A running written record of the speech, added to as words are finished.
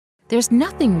There's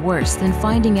nothing worse than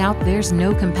finding out there's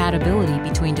no compatibility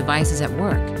between devices at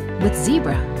work. With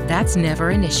Zebra, that's never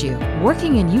an issue.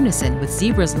 Working in unison with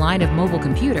Zebra's line of mobile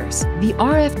computers, the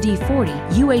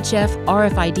RFD40 UHF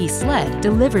RFID Sled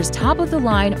delivers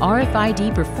top-of-the-line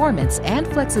RFID performance and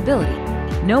flexibility,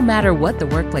 no matter what the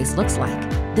workplace looks like.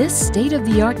 This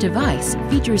state-of-the-art device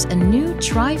features a new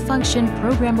tri-function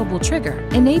programmable trigger,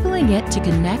 enabling it to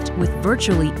connect with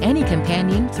virtually any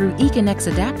companion through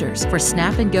eConnex adapters for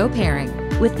snap-and-go pairing.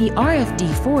 With the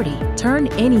RFD40, turn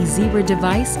any Zebra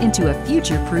device into a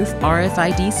future-proof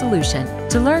RFID solution.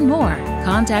 To learn more,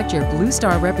 contact your Blue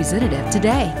Star representative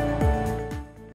today.